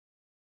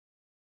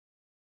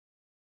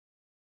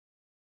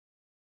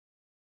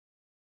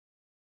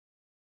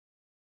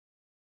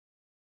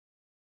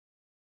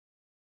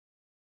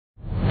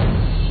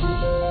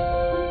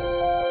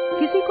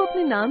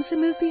नाम से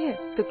मिलती है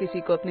तो किसी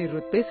को अपने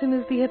रुतबे से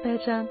मिलती है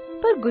पहचान।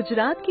 पर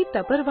गुजरात की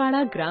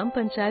टपरवाड़ा ग्राम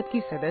पंचायत की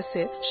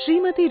सदस्य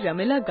श्रीमती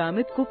रमीला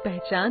गामित को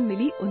पहचान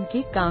मिली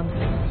उनके काम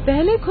से।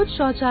 पहले खुद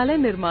शौचालय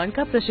निर्माण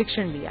का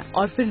प्रशिक्षण लिया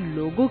और फिर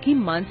लोगों की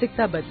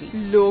मानसिकता बदली।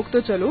 लोग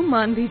तो चलो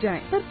मान भी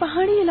जाएं, पर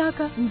पहाड़ी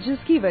इलाका,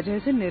 जिसकी वजह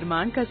से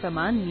निर्माण का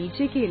सामान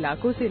नीचे के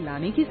इलाकों से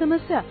लाने की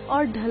समस्या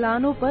और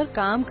ढलानों पर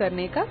काम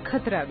करने का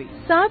खतरा भी,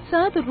 साथ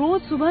साथ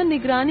रोज सुबह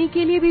निगरानी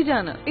के लिए भी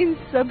जाना। इन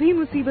सभी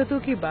मुसीबतों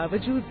के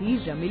बावजूद भी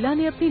रमीला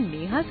ने अपनी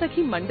नेहा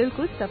सखी मंडल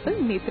को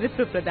सफल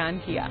नेतृत्व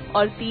प्रदान किया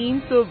और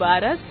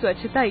 312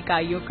 स्वच्छता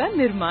इकाइयों का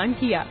निर्माण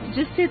किया,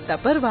 जिससे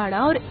टपरवाड़ा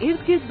और इर्द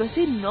गिर्द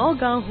बसे 9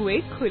 गांव हुए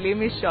खुले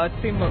में शौच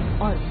से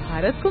मुक्त और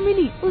भारत को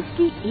मिली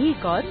उसकी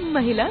एक और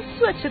महिला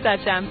स्वच्छता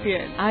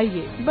चैंपियन।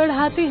 आइए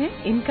बढ़ाते हैं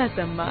इनका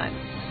सम्मान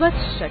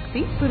स्वच्छ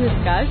शक्ति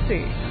पुरस्कार से।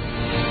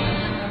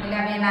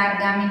 रमीलाबेन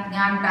गामित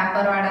गाम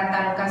टापरवाड़ा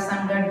तालुका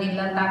संगढ़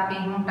जिल्ला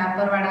तापी। हूँ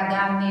टापरवाड़ा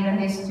गामनी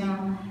रहीश छूं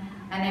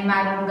અને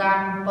મારું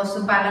ગામ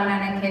પશુપાલન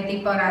અને ખેતી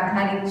પર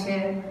આધારિત છે।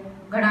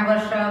 ઘણા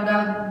વર્ષો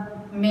અગાઉ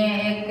મેં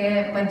એક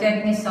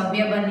પંચાયતની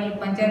સભ્ય બની।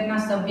 પંચાયતના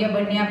સભ્ય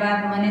બન્યા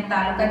બાદ મને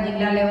તાલુકા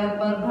જિલ્લા લેવલ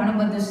પર ઘણું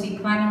બધું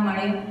શીખવાનું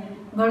મળ્યું।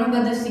 ઘણું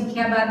બધું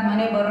શીખ્યા બાદ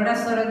મને બરોડા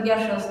સ્વરોજગાર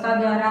સંસ્થા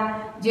દ્વારા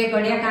જે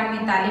ગળિયા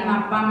કામની તાલીમ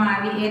આપવામાં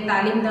આવી, એ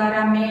તાલીમ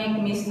દ્વારા મેં એક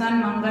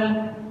મિશન મંગલ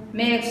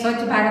મેં એક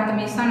સ્વચ્છ ભારત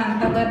મિશન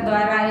અંતર્ગત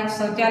દ્વારા એક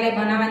શૌચાલય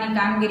બનાવવાની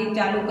કામગીરી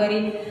ચાલુ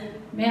કરી।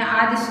 मैं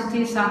आज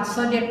सुधी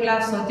 700 જેટલા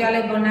શૌચાલય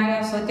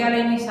બનાવ્યા।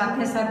 શૌચાલયની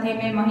સાથે સાથે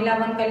મેં મહિલા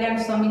વન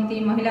કલ્યાણ સમિતિ,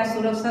 મહિલા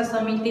સુરક્ષા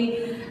સમિતિ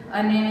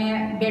અને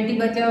બેટી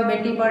બચાવો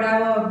બેટી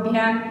પઢાઓ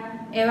અભિયાન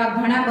એવા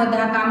ઘણા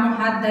બધા કામો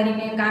હાથ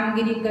ધરીને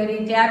કામગીરી કરી।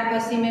 ત્યાર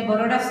પછી મેં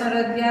બરોડા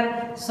સ્વરોજગાર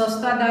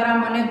સંસ્થા દ્વારા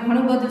મને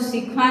ઘણું બધું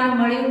શીખવાનું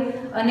મળ્યું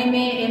અને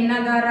મેં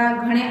એમના દ્વારા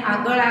ઘણે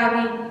આગળ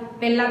આવી।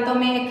 પહેલાં તો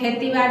મેં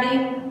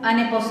ખેતીવાડી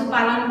અને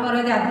પશુપાલન પર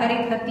જ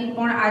આધારિત હતી,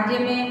 પણ આજે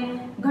मैं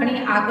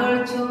ઘણી આગળ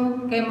છું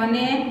કે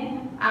મને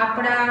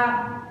આપણા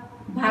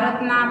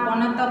ભારતના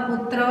પનોતા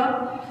પુત્ર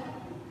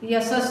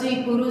યશસ્વી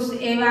પુરુષ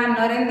એવા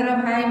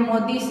નરેન્દ્રભાઈ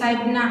મોદી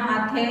સાહેબના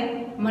હાથે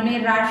મને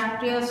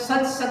રાષ્ટ્રીય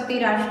સ્વચ્છ શક્તિ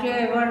રાષ્ટ્રીય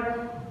એવોર્ડ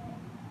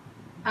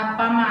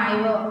આપવામાં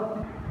આવ્યો।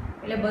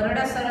 એટલે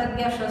બરોડા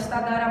સ્વરોજગાર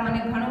સંસ્થા દ્વારા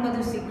મને ઘણું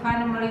બધું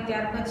શીખવાનું મળ્યું।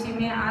 ત્યાર પછી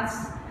મેં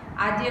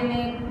આજે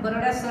મેં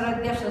બરોડા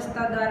સ્વરોજગાર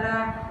સંસ્થા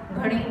દ્વારા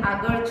ઘણી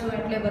આગળ છું,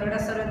 એટલે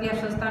બરોડા સ્વરોજગાર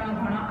સંસ્થાનો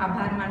ઘણો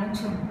આભાર માનું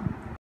છું।